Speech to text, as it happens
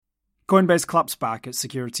Coinbase claps back at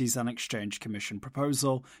Securities and Exchange Commission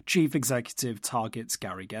proposal. Chief Executive targets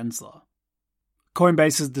Gary Gensler.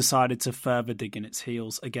 Coinbase has decided to further dig in its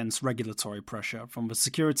heels against regulatory pressure from the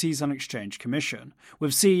Securities and Exchange Commission,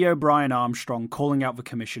 with CEO Brian Armstrong calling out the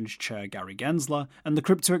Commission's chair Gary Gensler and the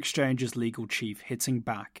crypto exchange's legal chief hitting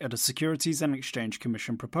back at a Securities and Exchange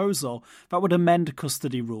Commission proposal that would amend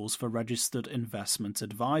custody rules for registered investment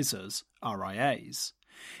advisors, RIAs.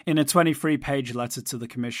 In a 23-page letter to the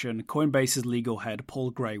Commission, Coinbase's legal head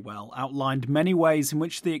Paul Graywell outlined many ways in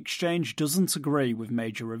which the exchange doesn't agree with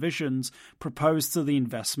major revisions proposed to the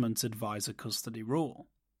investment advisor custody rule.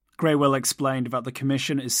 Graywell explained that the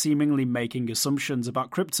Commission is seemingly making assumptions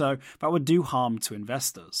about crypto that would do harm to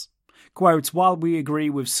investors. Quote, "While we agree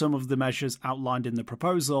with some of the measures outlined in the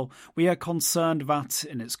proposal, we are concerned that,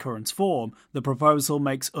 in its current form, the proposal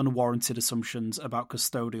makes unwarranted assumptions about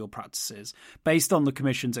custodial practices based on the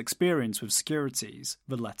Commission's experience with securities,"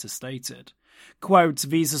 the letter stated. Quote,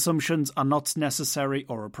 "These assumptions are not necessary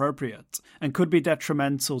or appropriate, and could be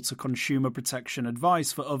detrimental to consumer protection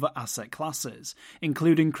advice for other asset classes,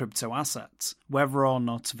 including crypto assets, whether or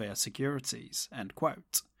not they are securities," end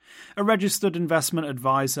quote. A registered investment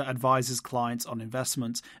advisor advises clients on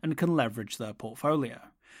investments and can leverage their portfolio.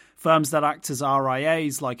 Firms that act as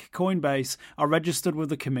RIAs, like Coinbase, are registered with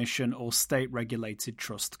the Commission or state-regulated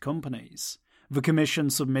trust companies. The Commission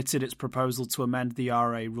submitted its proposal to amend the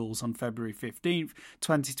RIA rules on February 15,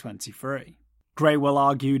 2023. Graywell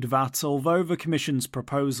argued that although the Commission's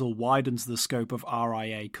proposal widens the scope of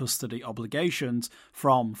RIA custody obligations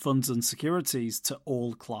from funds and securities to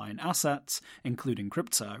all client assets, including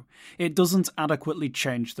crypto, it doesn't adequately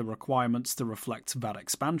change the requirements to reflect that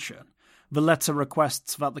expansion. The letter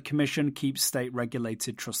requests that the Commission keep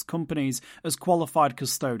state-regulated trust companies as qualified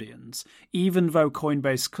custodians, even though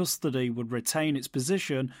Coinbase custody would retain its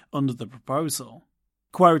position under the proposal.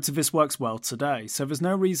 Quote, "This works well today, so there's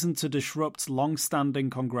no reason to disrupt long-standing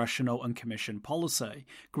congressional and commission policy,"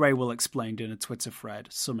 Graywell explained in a Twitter thread,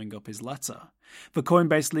 summing up his letter. The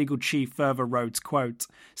Coinbase legal chief further wrote, quote,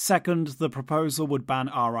 "Second, the proposal would ban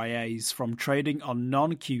RIAs from trading on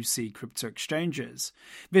non-QC crypto exchanges.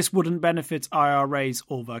 This wouldn't benefit IRAs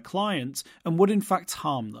or their clients and would in fact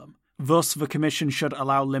harm them. Thus, the Commission should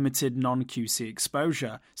allow limited non-QC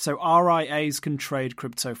exposure so RIAs can trade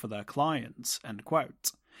crypto for their clients," end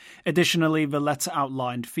quote. Additionally, the letter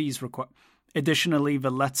outlined these requests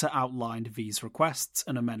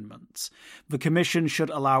and amendments. The Commission should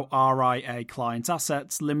allow RIA client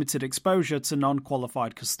assets limited exposure to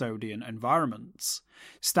non-qualified custodian environments.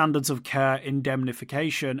 Standards of care,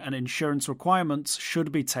 indemnification, and insurance requirements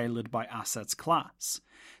should be tailored by asset class.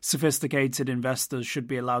 Sophisticated investors should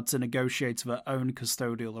be allowed to negotiate their own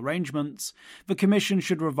custodial arrangements. The Commission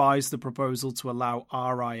should revise the proposal to allow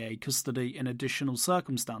RIA custody in additional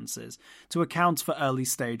circumstances to account for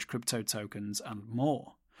early-stage crypto tokens and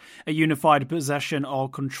more. A unified possession or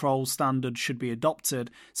control standard should be adopted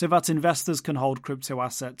so that investors can hold crypto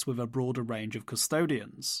assets with a broader range of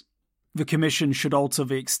custodians. The Commission should alter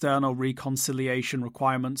the external reconciliation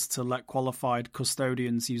requirements to let qualified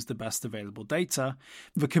custodians use the best available data.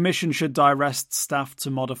 The Commission should direct staff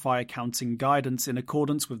to modify accounting guidance in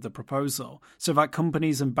accordance with the proposal, so that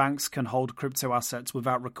companies and banks can hold crypto assets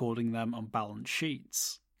without recording them on balance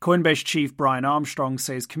sheets. Coinbase chief Brian Armstrong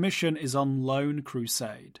says Commission is on lone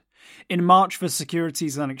crusade. In March, the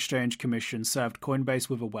Securities and Exchange Commission served Coinbase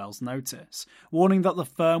with a Wells notice, warning that the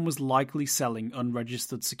firm was likely selling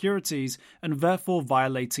unregistered securities and therefore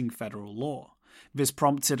violating federal law. This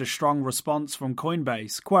prompted a strong response from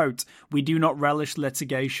Coinbase, quote, "We do not relish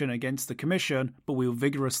litigation against the Commission, but we will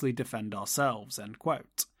vigorously defend ourselves," end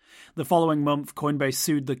quote. The following month, Coinbase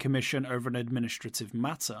sued the Commission over an administrative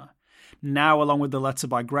matter. Now, along with the letter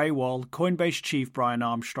by Graywell, Coinbase chief Brian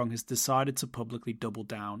Armstrong has decided to publicly double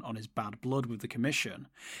down on his bad blood with the Commission.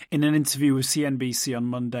 In an interview with CNBC on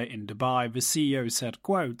Monday in Dubai, the CEO said,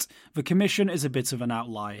 quote, "The Commission is a bit of an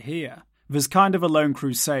outlier here. There's kind of a lone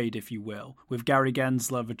crusade, if you will, with Gary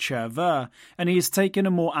Gensler, the chair there, and he has taken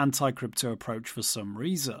a more anti-crypto approach for some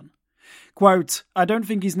reason." Quote, "I don't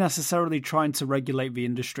think he's necessarily trying to regulate the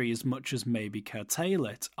industry as much as maybe curtail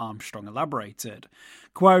it," Armstrong elaborated.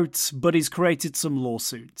 Quote, "But he's created some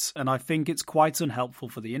lawsuits, and I think it's quite unhelpful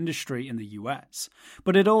for the industry in the US.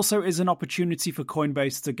 But it also is an opportunity for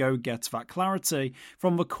Coinbase to go get that clarity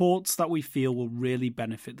from the courts that we feel will really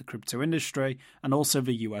benefit the crypto industry and also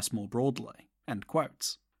the US more broadly." End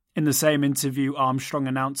quote. In the same interview, Armstrong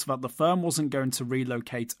announced that the firm wasn't going to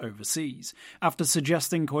relocate overseas, after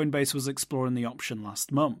suggesting Coinbase was exploring the option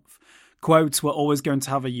last month. Quote, "We're always going to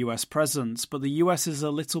have a US presence, but the US is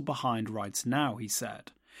a little behind right now," he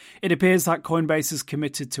said. It appears that Coinbase is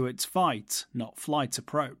committed to its fight, not flight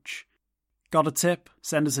approach. Got a tip?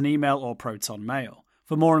 Send us an email or Proton Mail.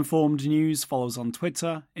 For more informed news, follow us on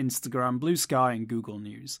Twitter, Instagram, Blue Sky and Google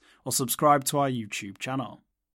News, or subscribe to our YouTube channel.